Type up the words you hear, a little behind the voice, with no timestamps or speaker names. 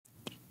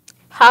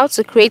How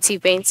to create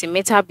events in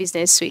Meta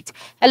Business Suite.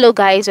 Hello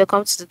guys,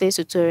 welcome to today's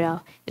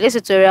tutorial. In this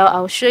tutorial,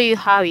 I'll show you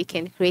how you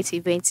can create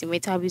events in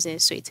Meta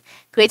Business Suite.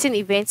 Creating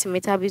events in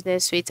Meta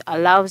Business Suite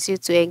allows you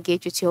to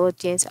engage with your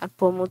audience and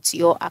promote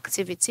your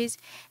activities,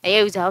 and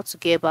here is how to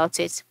go about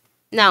it.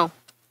 Now,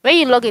 when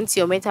you log into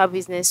your Meta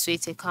Business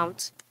Suite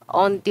account,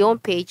 on the home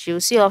page,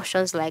 you'll see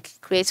options like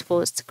create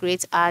post,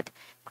 create ad,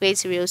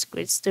 create reels,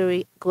 create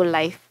story, go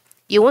live.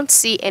 You won't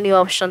see any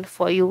option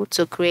for you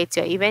to create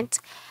your event.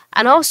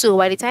 And also,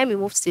 by the time you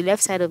move to the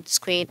left side of the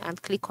screen and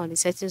click on the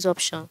settings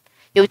option,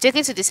 you'll be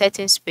taken to the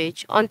settings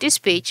page. On this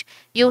page,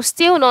 you'll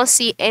still not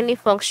see any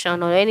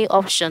function or any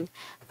option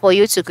for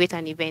you to create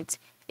an event.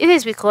 This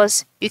is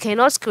because you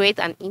cannot create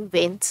an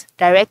event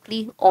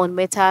directly on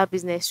Meta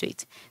Business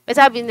Suite.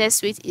 Meta Business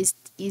Suite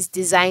is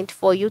designed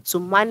for you to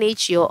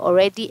manage your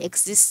already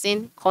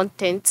existing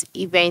content,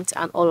 event,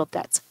 and all of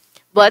that.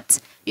 But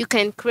you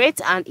can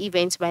create an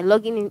event by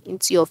logging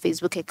into your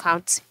Facebook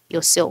account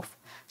yourself.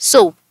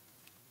 So,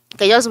 you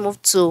can just move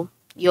to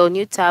your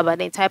new tab and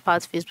then type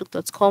out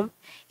facebook.com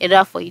in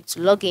order for you to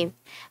log in.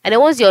 And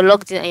then once you're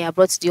logged in and you're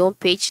brought to the home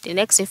page, the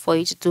next thing for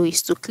you to do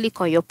is to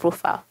click on your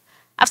profile.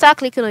 After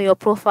clicking on your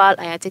profile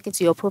and you're taken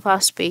to your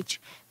profiles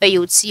page, where you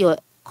would see your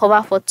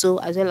cover photo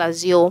as well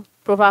as your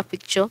profile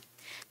picture,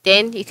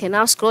 then you can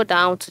now scroll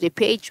down to the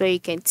page where you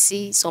can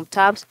see some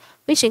tabs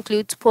which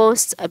include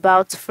posts,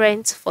 about,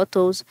 friends,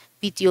 photos,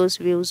 videos,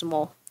 reels,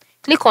 more.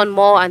 Click on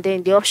more and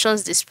then the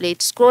options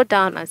displayed, scroll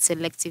down and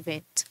select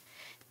event.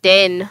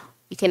 Then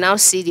you can now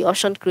see the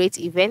option create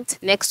event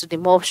next to the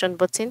more option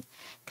button.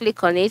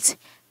 Click on it,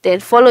 then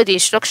follow the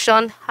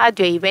instruction, add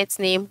your event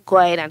name, go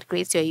ahead and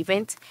create your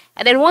event.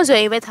 And then once your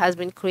event has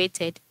been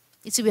created,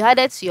 it will be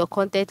added to your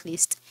content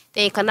list.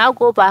 Then you can now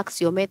go back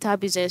to your Meta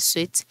Business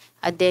Suite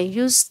and then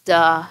use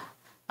the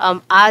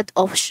add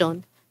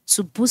option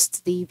to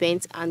boost the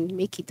event and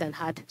make it an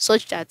ad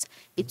such that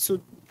it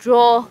will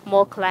draw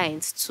more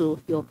clients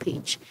to your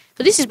page.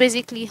 So this is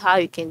basically how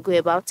you can go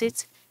about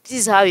it.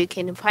 This is how you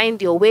can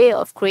find your way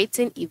of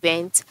creating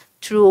events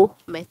through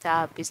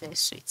Meta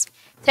Business Suite.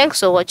 Thanks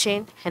for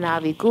watching and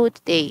have a good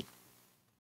day.